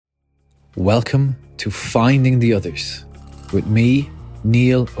Welcome to Finding the Others with me,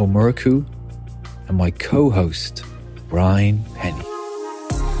 Neil O'Murku, and my co-host, Brian Penny.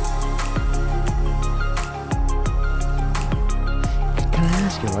 Can I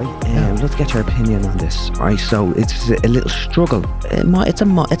ask you, right? Let's get your opinion on this, right? So it's a little struggle. It's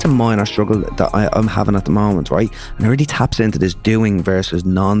a minor struggle that I'm having at the moment, right? And it really taps into this doing versus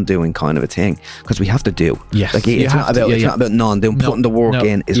non-doing kind of a thing, because we have to do. Yes, like it's not about non-doing. Putting the work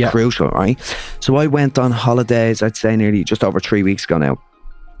in is crucial, right? So I went on holidays, I'd say nearly just over 3 weeks ago now.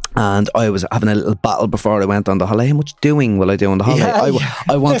 And I was having a little battle before I went on the holiday. How much doing will I do on the holiday?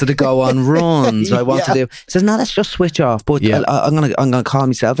 I wanted to go on runs. I wanted to do. He says, "No, let's just switch off." But I'm gonna call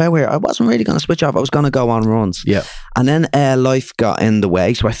myself out here. I wasn't really gonna switch off. I was gonna go on runs. Yeah. And then life got in the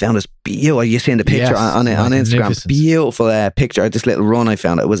way, so I found this beautiful. You seen the picture on Instagram? Beautiful picture of this little run I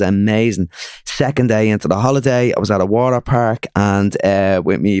found. It was amazing. Second day into the holiday, I was at a water park and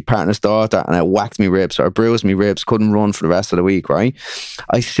with my partner's daughter, and I whacked my ribs, or I bruised my ribs. Couldn't run for the rest of the week. Right.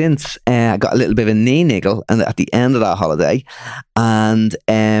 I since got a little bit of a knee niggle, and at the end of that holiday, and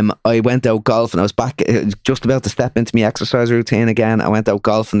I went out golfing. I was back just about to step into my exercise routine again. I went out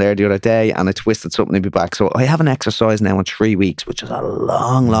golfing there the other day, and I twisted something in my back. So I haven't exercised now in 3 weeks, which is a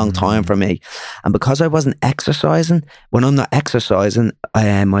long time for me. And because I wasn't exercising, when I'm not exercising,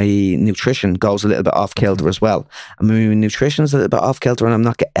 my nutrition goes a little bit off kilter as well. And my nutrition's a little bit off kilter, and I'm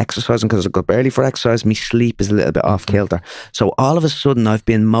not exercising because I go barely for exercise. My sleep is a little bit off kilter. So all of a sudden, I've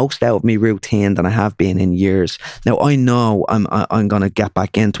been most out of my routine than I have been in years. Now I know I'm going to get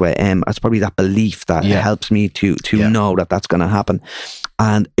back into it. It's probably that belief that helps me to know that that's going to happen.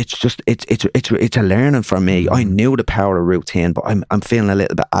 And it's just it's a learning for me. I knew the power of routine, but I'm feeling a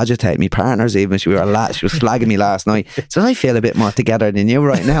little bit agitated. My partner's even she was slagging me last night. Says, "I feel a bit more together than you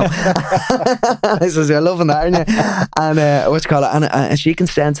right now." I says, "You're loving that, aren't you?" And what's called it? And she can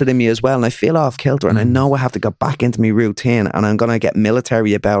sense it in me as well. And I feel off kilter, and I know I have to go back into my routine, and I'm gonna get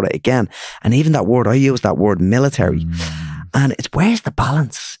military about it again. And even that word, I use that word military. And it's, where's the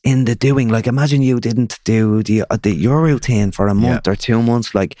balance in the doing? Like, imagine you didn't do your routine for a month or 2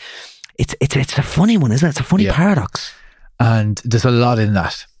 months. Like, it's a funny one, isn't it? It's a funny paradox. And there's a lot in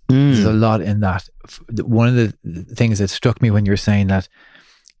that. There's a lot in that. One of the things that struck me when you're saying that,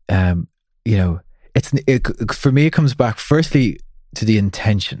 for me, it comes back firstly to the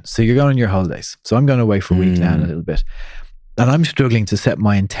intention. So you're going on your holidays. So I'm going away for a week now in a little bit. And I'm struggling to set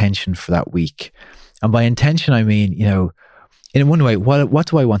my intention for that week. And by intention, I mean, in one way, what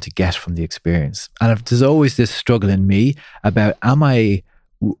do I want to get from the experience? And if there's always this struggle in me about, am I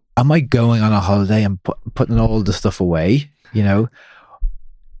going on a holiday and putting all the stuff away,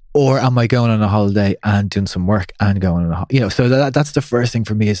 or am I going on a holiday and doing some work and going on a so that's the first thing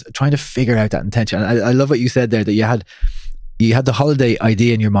for me, is trying to figure out that intention. And I love what you said there, that you had the holiday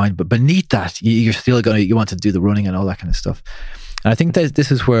idea in your mind, but beneath that, you're still you want to do the running and all that kind of stuff. And I think that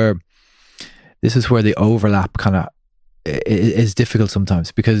this is where the overlap kind of is difficult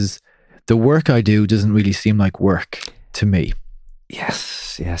sometimes, because the work I do doesn't really seem like work to me.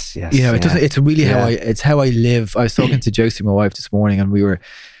 Yes. It doesn't. It's really how I live. I was talking to Josie, my wife, this morning, and we were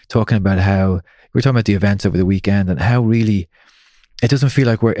talking about the events over the weekend, and how really it doesn't feel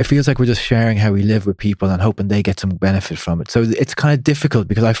like it feels like we're just sharing how we live with people and hoping they get some benefit from it. So it's kind of difficult,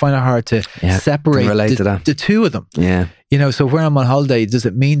 because I find it hard to separate the two of them. Yeah. So when I'm on holiday, does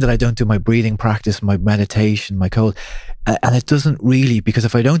it mean that I don't do my breathing practice, my meditation, my cold? And it doesn't really, because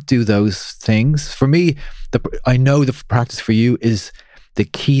if I don't do those things, for me, I know the practice for you is, the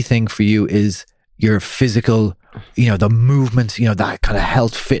key thing for you is your physical, the movement, that kind of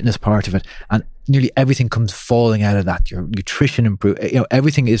health, fitness part of it. And nearly everything comes falling out of that. Your nutrition improve,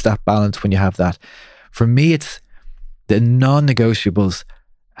 everything is that balance when you have that. For me, it's the non-negotiables.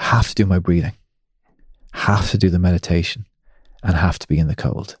 Have to do my breathing, have to do the meditation, and have to be in the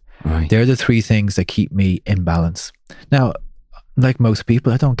cold. Right. They're the three things that keep me in balance. Now, like most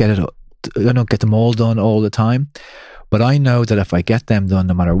people, I don't get them all done all the time, but I know that if I get them done,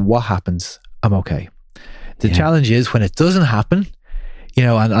 no matter what happens, I'm okay. The challenge is when it doesn't happen,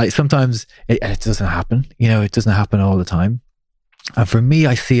 and sometimes it doesn't happen. It doesn't happen all the time. And for me,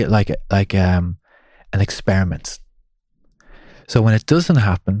 I see it like an experiment. So when it doesn't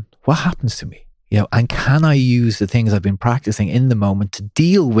happen, what happens to me? And can I use the things I've been practicing in the moment to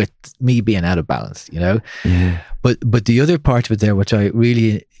deal with me being out of balance, Yeah. But the other part of it there, which I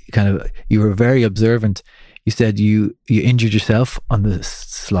really you were very observant. You said you injured yourself on the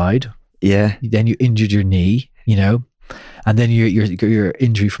slide. Yeah. Then you injured your knee, and then your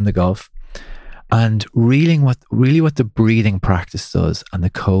injury from the golf. And really what the breathing practice does and the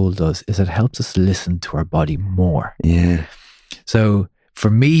cold does is it helps us listen to our body more. Yeah. So for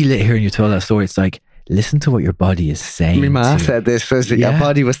me, hearing you tell that story, it's like, listen to what your body is saying. My ma said this, says that your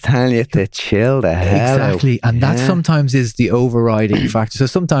body was telling you to chill the hell exactly. out. And that sometimes is the overriding factor. So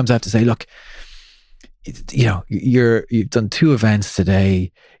sometimes I have to say, look, you know, you've done 2 events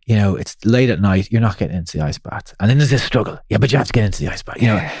today, you know, it's late at night, you're not getting into the ice bath. And then there's this struggle. Yeah, but you have to get into the ice bath, you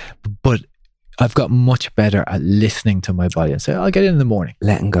know. But I've got much better at listening to my body and say, I'll get in the morning.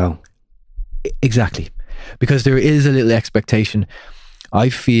 Letting go. Exactly. Because there is a little expectation. I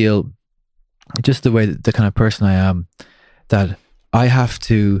feel, just the way that the kind of person I am, that I have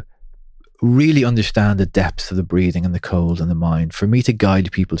to really understand the depths of the breathing and the cold and the mind. For me to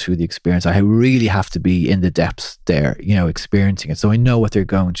guide people through the experience, I really have to be in the depths there, you know, experiencing it. So I know what they're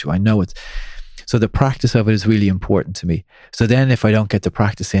going through. I know it's, so the practice of it is really important to me. So then if I don't get the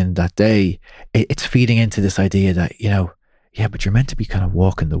practice in that day, it's feeding into this idea that, you know, yeah, but you're meant to be kind of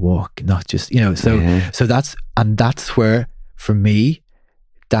walking the walk, not just, you know, so that's where, for me,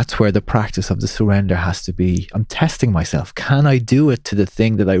 that's where the practice of the surrender has to be. I'm testing myself. Can I do it to the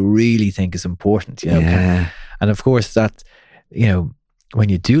thing that I really think is important? You know? And of course that, you know, when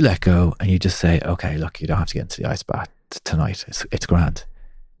you do let go and you just say, okay, look, you don't have to get into the ice bath tonight. It's grand.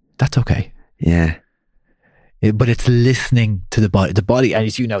 That's okay. Yeah. But it's listening to the body. The body, and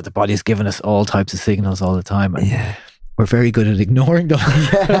as you know, the body is giving us all types of signals all the time. And we're very good at ignoring them.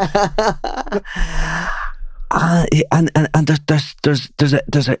 And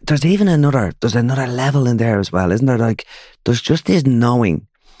there's even another level in there as well, isn't there? Like, there's just this knowing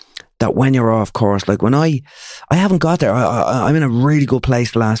that when you're off course, like when I haven't got there, I'm in a really good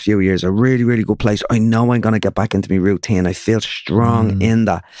place the last few years, a really, really good place. I know I'm going to get back into my routine. I feel strong in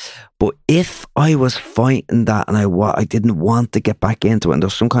that. But if I was fighting that and I didn't want to get back into it and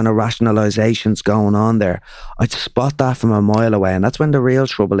there's some kind of rationalizations going on there, I'd spot that from a mile away. And that's when the real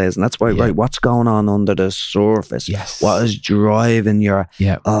trouble is. And that's why, right, what's going on under the surface? Yes. What is driving your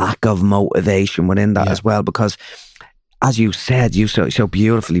lack of motivation within that as well? Because as you said, you so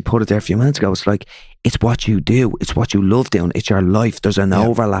beautifully put it there a few minutes ago, it's like, it's what you do. It's what you love doing. It's your life. There's an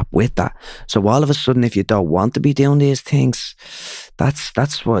overlap with that. So all of a sudden, if you don't want to be doing these things,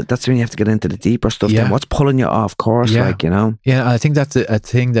 that's when you have to get into the deeper stuff. Then what's pulling you off course, like, you know? Yeah, I think that's a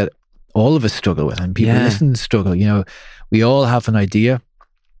thing that all of us struggle with, and people listening struggle. You know, we all have an idea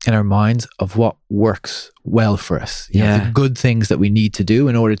in our minds of what works well for us. You know, the good things that we need to do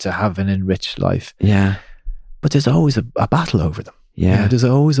in order to have an enriched life. Yeah. But there's always a battle over them. Yeah. You know, there's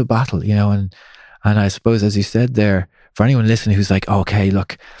always a battle, you know, and I suppose, as you said there, for anyone listening who's like, okay,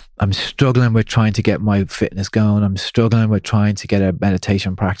 look, I'm struggling with trying to get my fitness going. I'm struggling with trying to get a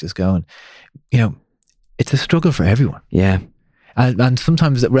meditation practice going. You know, it's a struggle for everyone. Yeah. And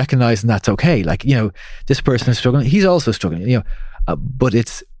sometimes recognizing that's okay. Like, you know, this person is struggling. He's also struggling, you know, but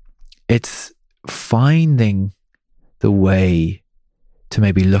it's finding the way to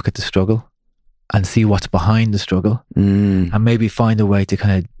maybe look at the struggle and see what's behind the struggle, and maybe find a way to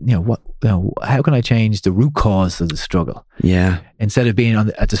kind of, how can I change the root cause of the struggle? Yeah. Instead of being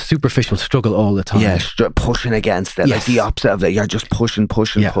at the superficial struggle all the time. Yeah, pushing against it, like the opposite of it. You're just pushing.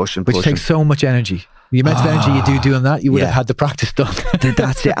 Which takes so much energy. The amount of energy you do doing that, you would have had the practice done.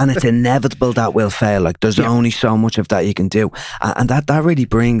 That's it. And it's inevitable that will fail. Like, there's only so much of that you can do. And that really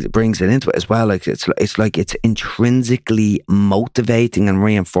brings it into it as well. Like, it's like it's intrinsically motivating and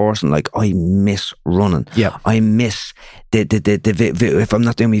reinforcing. Like, I miss running. Yeah. I miss if I'm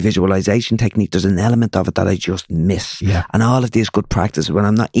not doing my visualization technique, there's an element of it that I just miss. Yeah. And all of these good practices, when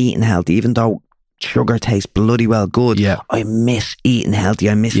I'm not eating healthy, even though sugar tastes bloody well good, I miss eating healthy.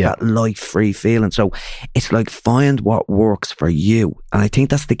 I miss that life-free feeling. So it's like, find what works for you. And I think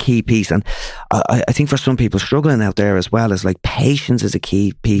that's the key piece. And I think for some people struggling out there as well, is like, patience is a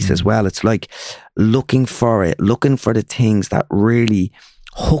key piece as well. It's like looking for the things that really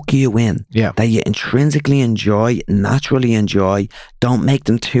hook you in, that you intrinsically enjoy, naturally enjoy. Don't make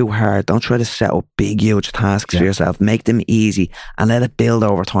them too hard. Don't try to set up big, huge tasks for yourself. Make them easy and let it build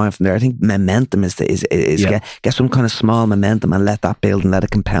over time from there. I think momentum is get some kind of small momentum and let that build and let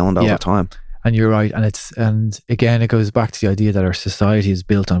it compound over time. And you're right. And again, it goes back to the idea that our society is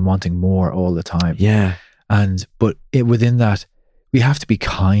built on wanting more all the time. Yeah. But within that, we have to be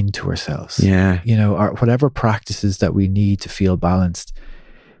kind to ourselves. Yeah. You know, whatever practices that we need to feel balanced,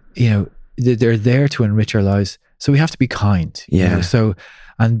 you know, they're there to enrich our lives. So we have to be kind. Yeah. You know? So,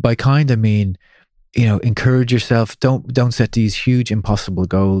 and by kind, I mean, you know, encourage yourself. Don't set these huge, impossible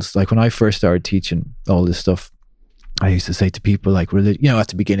goals. Like when I first started teaching all this stuff, I used to say to people, like, you know, at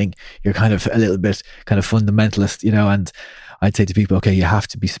the beginning, you're kind of a little bit kind of fundamentalist, you know, and I'd say to people, okay, you have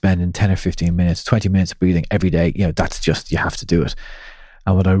to be spending 10 or 15 minutes, 20 minutes breathing every day. You know, that's just, you have to do it.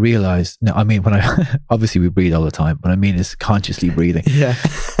 And what I realized, now, I mean, when I, obviously we breathe all the time, but I mean, it's consciously breathing. Yeah.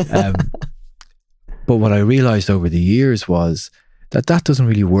 But what I realized over the years was that doesn't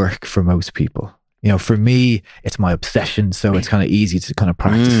really work for most people. You know, for me, it's my obsession. So it's kind of easy to kind of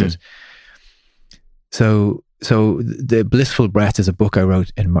practice it. So the Blissful Breath is a book I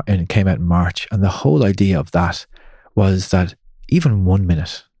wrote and it came out in March. And the whole idea of that was that even 1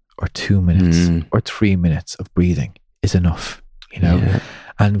 minute or 2 minutes or 3 minutes of breathing is enough, you know? Yeah.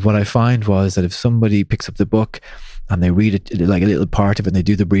 And what I find was that if somebody picks up the book and they read it, like a little part of it, and they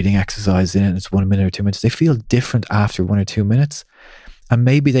do the breathing exercise in it, and it's 1 minute or 2 minutes, they feel different after 1 or 2 minutes. And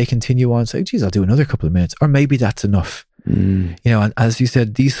maybe they continue on and say, geez, I'll do another couple of minutes. Or maybe that's enough. You know, and as you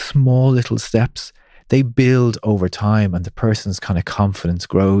said, these small little steps, they build over time, and the person's kind of confidence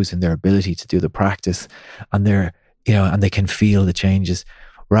grows in their ability to do the practice, and they're, you know, and they can feel the changes,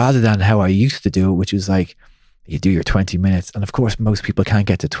 rather than how I used to do it, which was like, you do your 20 minutes. And of course, most people can't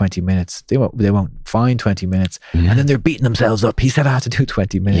get to 20 minutes. They won't find 20 minutes. And then they're beating themselves up. He said I had to do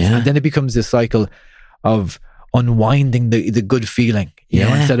 20 minutes. And then it becomes this cycle of unwinding the good feeling, you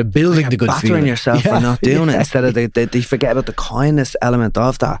know, instead of building the good feeling. Battering yourself for not doing it, instead of they forget about the kindness element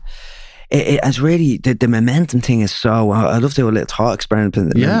of that. It's really, the momentum thing is so, I'd love to do a little thought experiment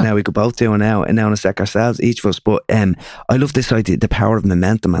now we could both do it now in a sec ourselves, each of us, but I love this idea, the power of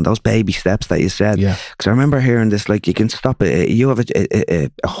momentum and those baby steps that you said, because I remember hearing this, like, you can stop it, you have a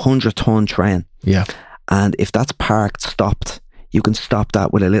 100-ton train, and if that's stopped, you can stop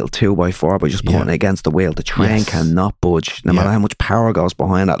that with a little 2x4 by just putting it against the wheel. The train cannot budge, no matter how much power goes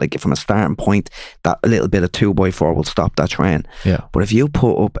behind that. Like, from a starting point, that little bit of 2x4 will stop that train. But if you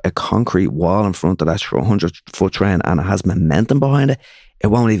put up a concrete wall in front of that 100-foot train and it has momentum behind it, it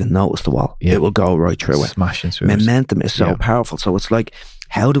won't even notice the wall. It will go right through it. Smashing through momentum is so powerful. So it's like,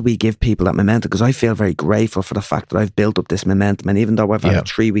 how do we give people that momentum? Because I feel very grateful for the fact that I've built up this momentum. And even though I've had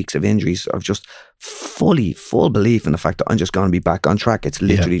 3 weeks of injuries, I've just full belief in the fact that I'm just going to be back on track. It's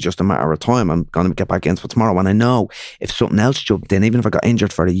literally just a matter of time. I'm going to get back into it tomorrow. And I know if something else jumped in, even if I got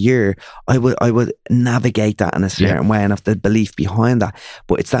injured for a year, I would navigate that in a certain way and have the belief behind that.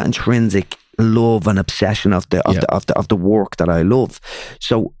 But it's that intrinsic love and obsession of the work that I love.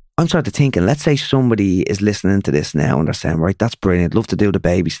 So I'm starting to thinking, let's say somebody is listening to this now and they're saying, right, that's brilliant, I'd love to do the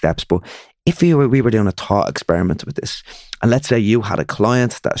baby steps, but if we were doing a thought experiment with this, and let's say you had a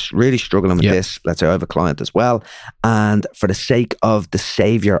client that's really struggling with this, let's say I have a client as well, and for the sake of the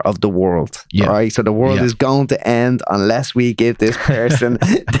savior of the world, right? So the world is going to end unless we give this person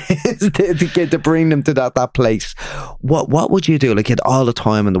to bring them to that place. What would you do? Like, you had all the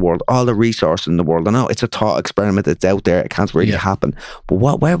time in the world, all the resources in the world. I know it's a thought experiment that's out there, it can't really happen, but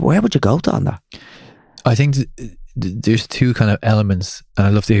where would you go to on that? I think there's two kind of elements, and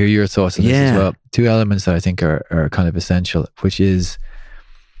I'd love to hear your thoughts on this as well. Two elements that I think are kind of essential, which is,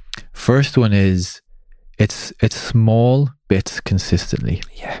 first one is it's small bits consistently.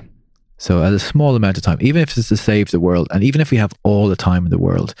 So at a small amount of time, even if it's to save the world, and even if we have all the time in the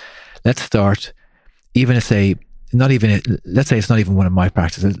world, let's start, even if let's say it's not even one of my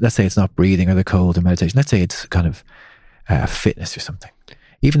practices, let's say it's not breathing or the cold or meditation, let's say it's kind of fitness or something.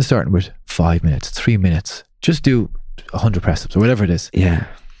 Even starting with 5 minutes, 3 minutes, just do 100 press-ups or whatever it is.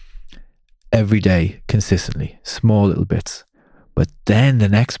 Every day, consistently, small little bits. But then the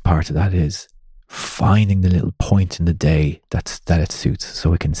next part of that is finding the little point in the day that it suits,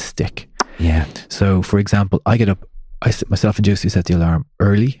 so it can stick. So, for example, I get up, myself and Josie set the alarm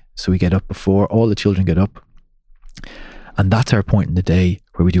early, so we get up before all the children get up. And that's our point in the day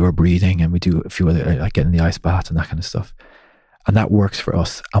where we do our breathing and we do a few other, like getting the ice bath and that kind of stuff. And that works for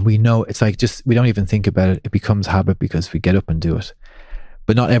us. And we know it's like, just, we don't even think about it. It becomes habit because we get up and do it.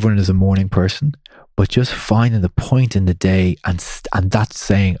 But not everyone is a morning person, but just finding the point in the day and that's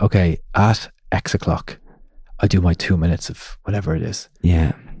saying, okay, at X o'clock, I do my 2 minutes of whatever it is.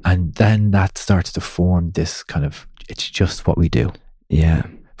 And then that starts to form this kind of, it's just what we do.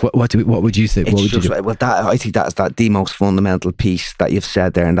 What would you say? What would you do? Well, I think that's the most fundamental piece that you've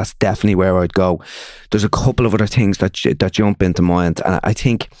said there, and that's definitely where I'd go. There's a couple of other things that jump into mind, and I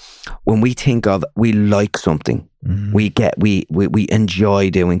think when we think of we like something, we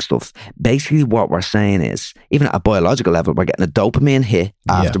enjoy doing stuff. Basically, what we're saying is, even at a biological level, we're getting a dopamine hit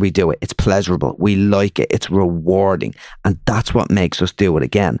after we do it. It's pleasurable. We like it. It's rewarding, and that's what makes us do it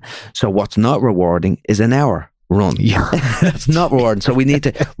again. So what's not rewarding is an hour run. It's not rewarding. So we need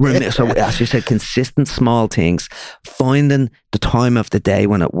to, so as you said, consistent small things, finding the time of the day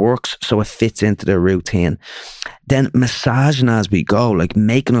when it works so it fits into the routine. then massaging as we go, like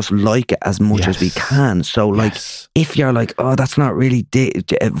making us like it as much as we can. So like if you're like, oh, that's not really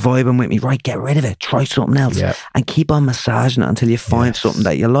vibing with me, right, get rid of it, try something else, and keep on massaging it until you find something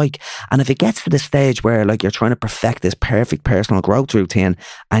that you like. And if it gets to the stage where like you're trying to perfect this perfect personal growth routine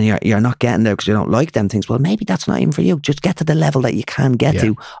and you're not getting there because you don't like them things, well, maybe that's not even for you. Just get to the level that you can get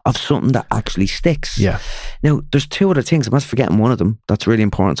to of something that actually sticks. Now there's two other things, I'm not forgetting one of them that's really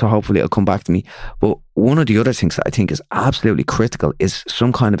important, so hopefully it'll come back to me. But one of the other things that I think is absolutely critical is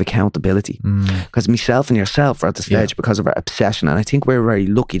some kind of accountability, because myself and yourself are at the stage because of our obsession, and I think we're very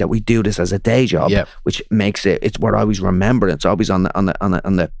lucky that we do this as a day job, which makes it's what I always remember. It's always on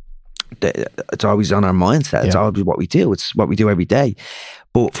the it's always on our mindset. It's always what we do. It's what we do every day.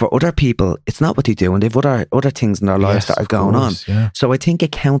 But for other people, it's not what they do, and they've other things in their lives that are going on. So I think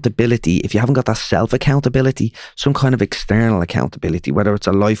accountability, if you haven't got that self-accountability, some kind of external accountability, whether it's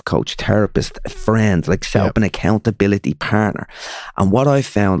a life coach, therapist, a friend, like set up an accountability partner. And what I've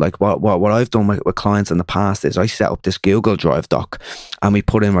found, like what I've done with clients in the past is I set up this Google Drive doc, and we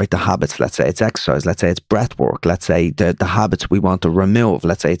put in the habits. Let's say it's exercise, let's say it's breath work, let's say the habits we want to remove,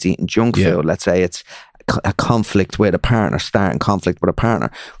 let's say it's eating junk food, let's say it's a conflict with a partner, starting conflict with a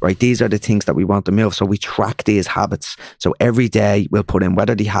partner, right? These are the things that we want to move. So we track these habits. So every day we'll put in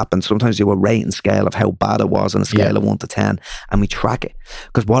whether they happen. Sometimes you will rate and scale of how bad it was on a scale of 1 to 10, and we track it.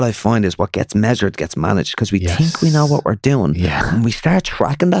 Because what I find is what gets measured gets managed, because we think we know what we're doing. And we start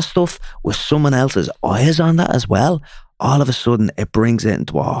tracking that stuff with someone else's eyes on that as well. All of a sudden it brings it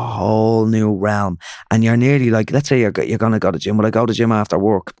into a whole new realm, and you're nearly like, let's say you're going to go to the gym. Will I go to the gym after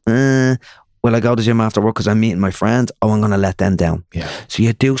work? Will I go to the gym after work because I'm meeting my friends? Oh, I'm going to let them down. So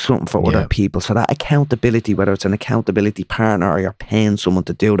you do something for other people. So that accountability, whether it's an accountability partner or you're paying someone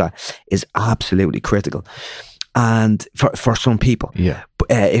to do that, is absolutely critical. And for some people,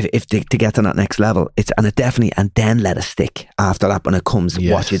 if to get to that next level, and then let it stick after that when it comes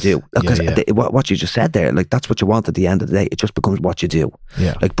what you do. Because what you just said there, like that's what you want at the end of the day. It just becomes what you do.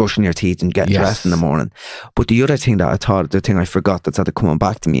 Like brushing your teeth and getting dressed in the morning. But the other thing that the thing I forgot that's coming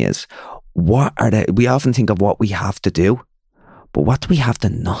back to me is, we often think of what we have to do, but what do we have to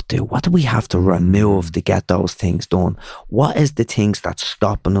not do? What do we have to remove to get those things done? What is the things that's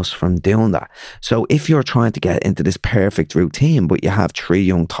stopping us from doing that? So if you're trying to get into this perfect routine, but you have 3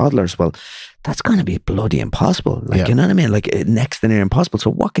 young toddlers, well, that's going to be bloody impossible. Like, you know what I mean? Like next to near impossible.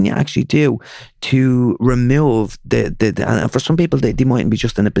 So what can you actually do to remove and for some people, they mightn't be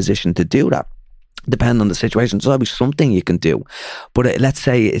just in a position to do that. Depending on the situation, there's always something you can do. But let's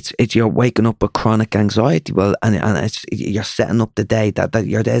say it's you're waking up with chronic anxiety, well, and you're setting up the day that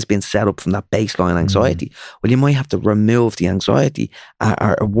your day is being set up from that baseline anxiety. Well, you might have to remove the anxiety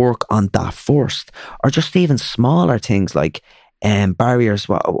or work on that first, or just even smaller things like barriers.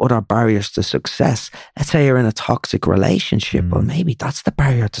 What are barriers to success? Let's say you're in a toxic relationship. Well, maybe that's the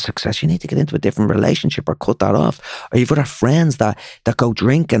barrier to success. You need to get into a different relationship or cut that off. Or you've other friends that go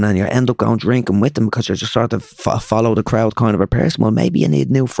drinking, and you end up going drinking with them because you're just sort of follow the crowd kind of a person. Well, maybe you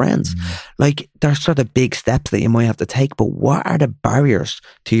need new friends. Like there's sort of big steps that you might have to take. But what are the barriers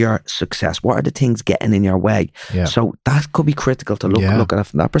to your success? What are the things getting in your way? So that could be critical to look at it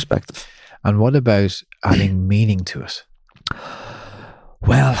from that perspective. And what about adding meaning to it?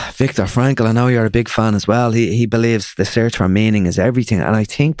 Well, Viktor Frankl, I know you're a big fan as well. He believes the search for meaning is everything. And I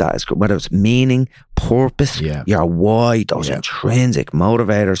think that is, whether it's meaning, purpose, your why, those intrinsic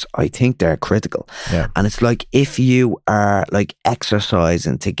motivators, I think they're critical. And it's like if you are like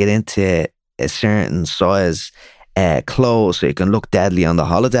exercising to get into a certain size clothes so you can look deadly on the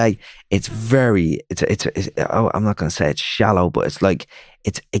holiday, it's I'm not going to say it's shallow, but it's like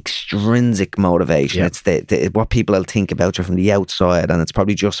it's extrinsic motivation. It's what people will think about you from the outside, and it's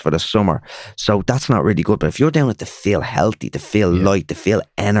probably just for the summer. So that's not really good. But if you're doing it to feel healthy, to feel light, to feel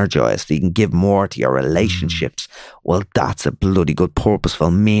energized, so you can give more to your relationships, well, that's a bloody good,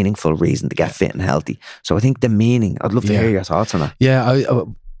 purposeful, meaningful reason to get fit and healthy. So I think the meaning, I'd love to hear your thoughts on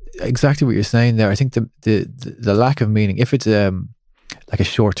that. Exactly what you're saying there. I think the lack of meaning, if it's like a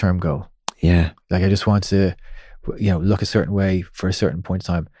short-term goal, like I just want to look a certain way for a certain point in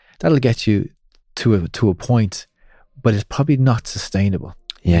time, that'll get you to a point, but it's probably not sustainable.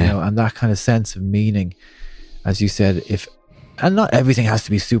 And that kind of sense of meaning, as you said, and not everything has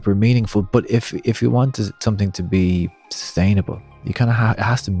to be super meaningful, but if you want something to be sustainable, you kind of it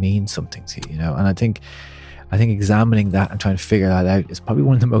has to mean something to you, and I think examining that and trying to figure that out is probably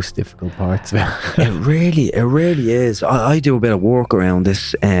one of the most difficult parts. It really is. I do a bit of work around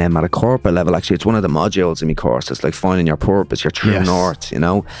this at a corporate level. Actually, it's one of the modules in my course. It's like finding your purpose, your true north,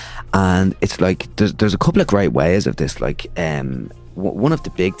 and it's like there's a couple of great ways of this. Like one of the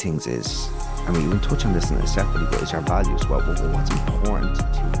big things is and we will touch on this in a separately, but it's our values. What's important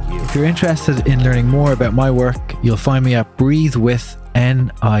to you? If you're interested in learning more about my work, you'll find me at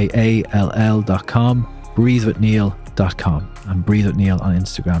breathewithniall.com, breathewithneil.com, and breathewithneil on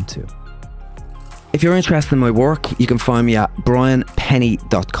Instagram too. If you're interested in my work, you can find me at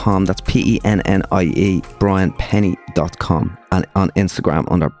brianpenny.com. That's PENNIE, brianpenny.com, and on Instagram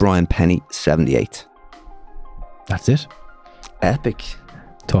under brianpenny78. That's it. Epic.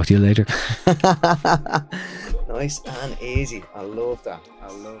 Talk to you later. Nice and easy. I love that.